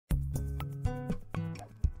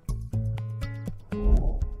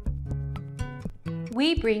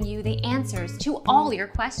We bring you the answers to all your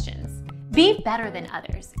questions. Be better than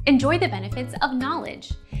others. Enjoy the benefits of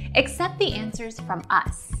knowledge. Accept the answers from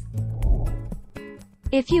us.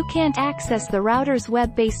 If you can't access the router's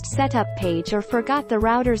web-based setup page or forgot the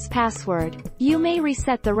router's password, you may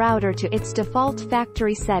reset the router to its default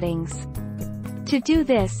factory settings. To do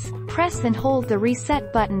this, press and hold the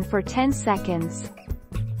reset button for 10 seconds.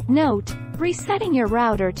 Note, resetting your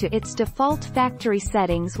router to its default factory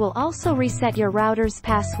settings will also reset your router's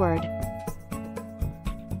password.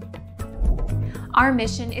 Our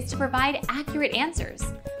mission is to provide accurate answers.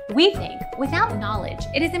 We think without knowledge,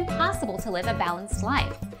 it is impossible to live a balanced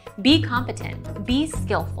life. Be competent, be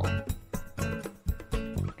skillful.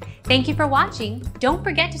 Thank you for watching. Don't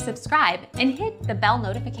forget to subscribe and hit the bell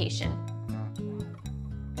notification.